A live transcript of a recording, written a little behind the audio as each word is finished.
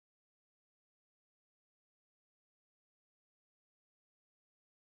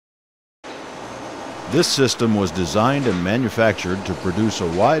This system was designed and manufactured to produce a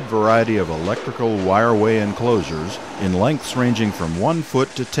wide variety of electrical Wireway enclosures in lengths ranging from 1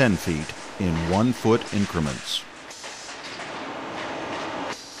 foot to 10 feet in 1 foot increments.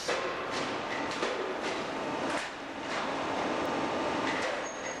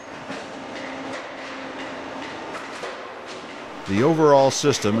 The overall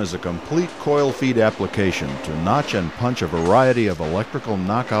system is a complete coil feed application to notch and punch a variety of electrical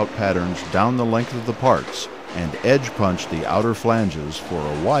knockout patterns down the length of the parts and edge punch the outer flanges for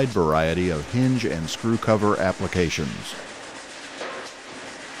a wide variety of hinge and screw cover applications.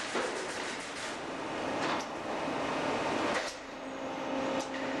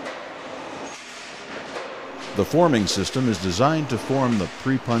 The forming system is designed to form the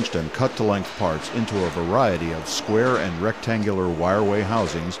pre-punched and cut-to-length parts into a variety of square and rectangular Wireway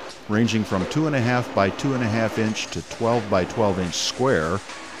housings ranging from 2.5 by 2.5 inch to 12 by 12 inch square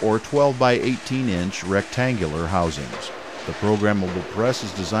or 12 by 18 inch rectangular housings. The programmable press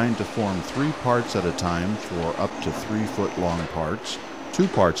is designed to form 3 parts at a time for up to 3 foot long parts, 2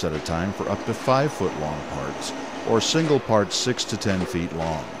 parts at a time for up to 5 foot long parts, or single parts 6 to 10 feet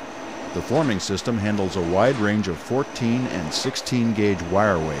long. The forming system handles a wide range of 14 and 16 gauge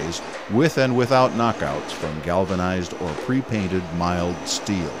Wireways with and without knockouts from galvanized or pre-painted mild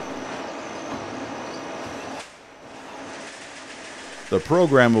steel. The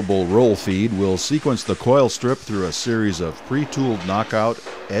programmable roll feed will sequence the coil strip through a series of pre-tooled knockout,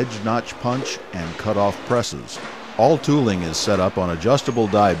 edge notch punch, and cut-off presses. All tooling is set up on adjustable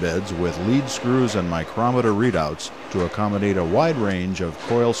die beds with lead screws and micrometer readouts to accommodate a wide range of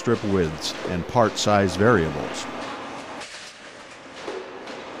coil strip widths and part size variables.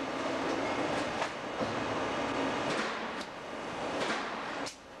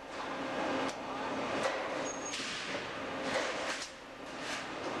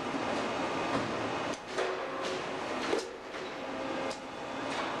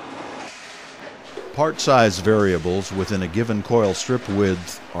 Part size variables within a given coil strip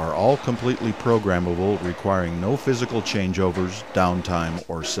width are all completely programmable, requiring no physical changeovers, downtime,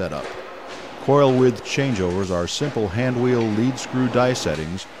 or setup. Coil width changeovers are simple handwheel lead screw die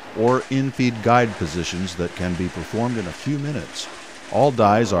settings or in-feed guide positions that can be performed in a few minutes. All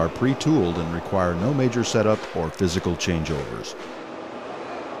dies are pre-tooled and require no major setup or physical changeovers.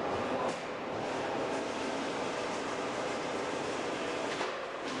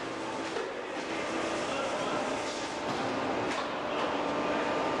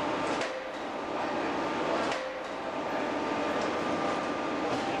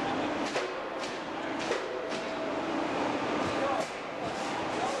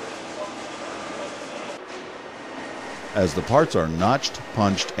 As the parts are notched,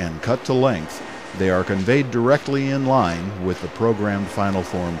 punched, and cut to length, they are conveyed directly in line with the programmed final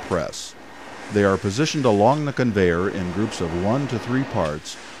form press. They are positioned along the conveyor in groups of 1 to 3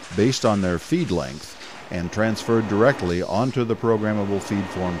 parts based on their feed length and transferred directly onto the programmable feed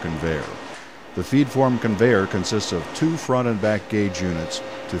form conveyor. The feed form conveyor consists of 2 front and back gauge units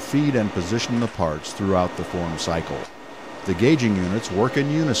to feed and position the parts throughout the form cycle. The gauging units work in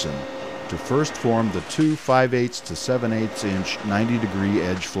unison to first form the 2 5/8 to 7/8 inch 90-degree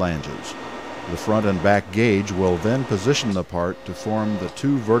edge flanges. The front and back gauge will then position the part to form the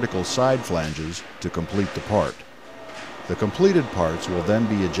 2 vertical side flanges to complete the part. The completed parts will then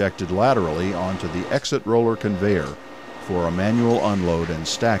be ejected laterally onto the exit roller conveyor for a manual unload and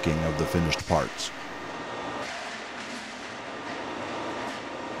stacking of the finished parts.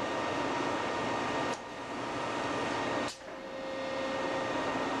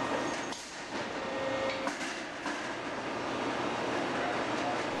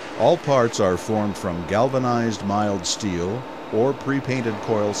 All parts are formed from galvanized mild steel or pre-painted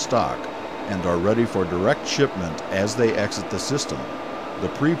coil stock and are ready for direct shipment as they exit the system. The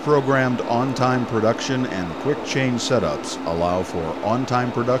pre-programmed on-time production and quick change setups allow for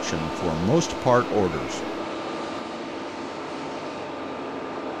on-time production for most part orders.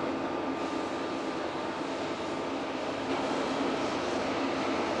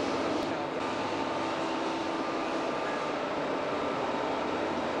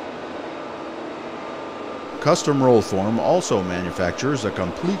 Custom Rollform also manufactures a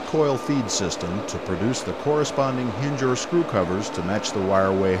complete coil feed system to produce the corresponding hinge or screw covers to match the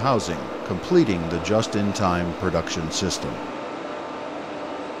Wireway housing, completing the just-in-time production system.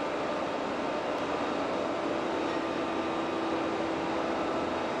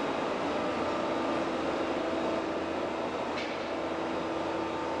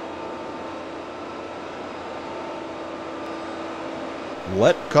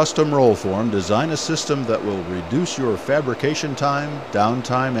 Let Custom Rollform design a system that will reduce your fabrication time,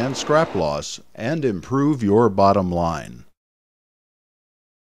 downtime, and scrap loss, and improve your bottom line.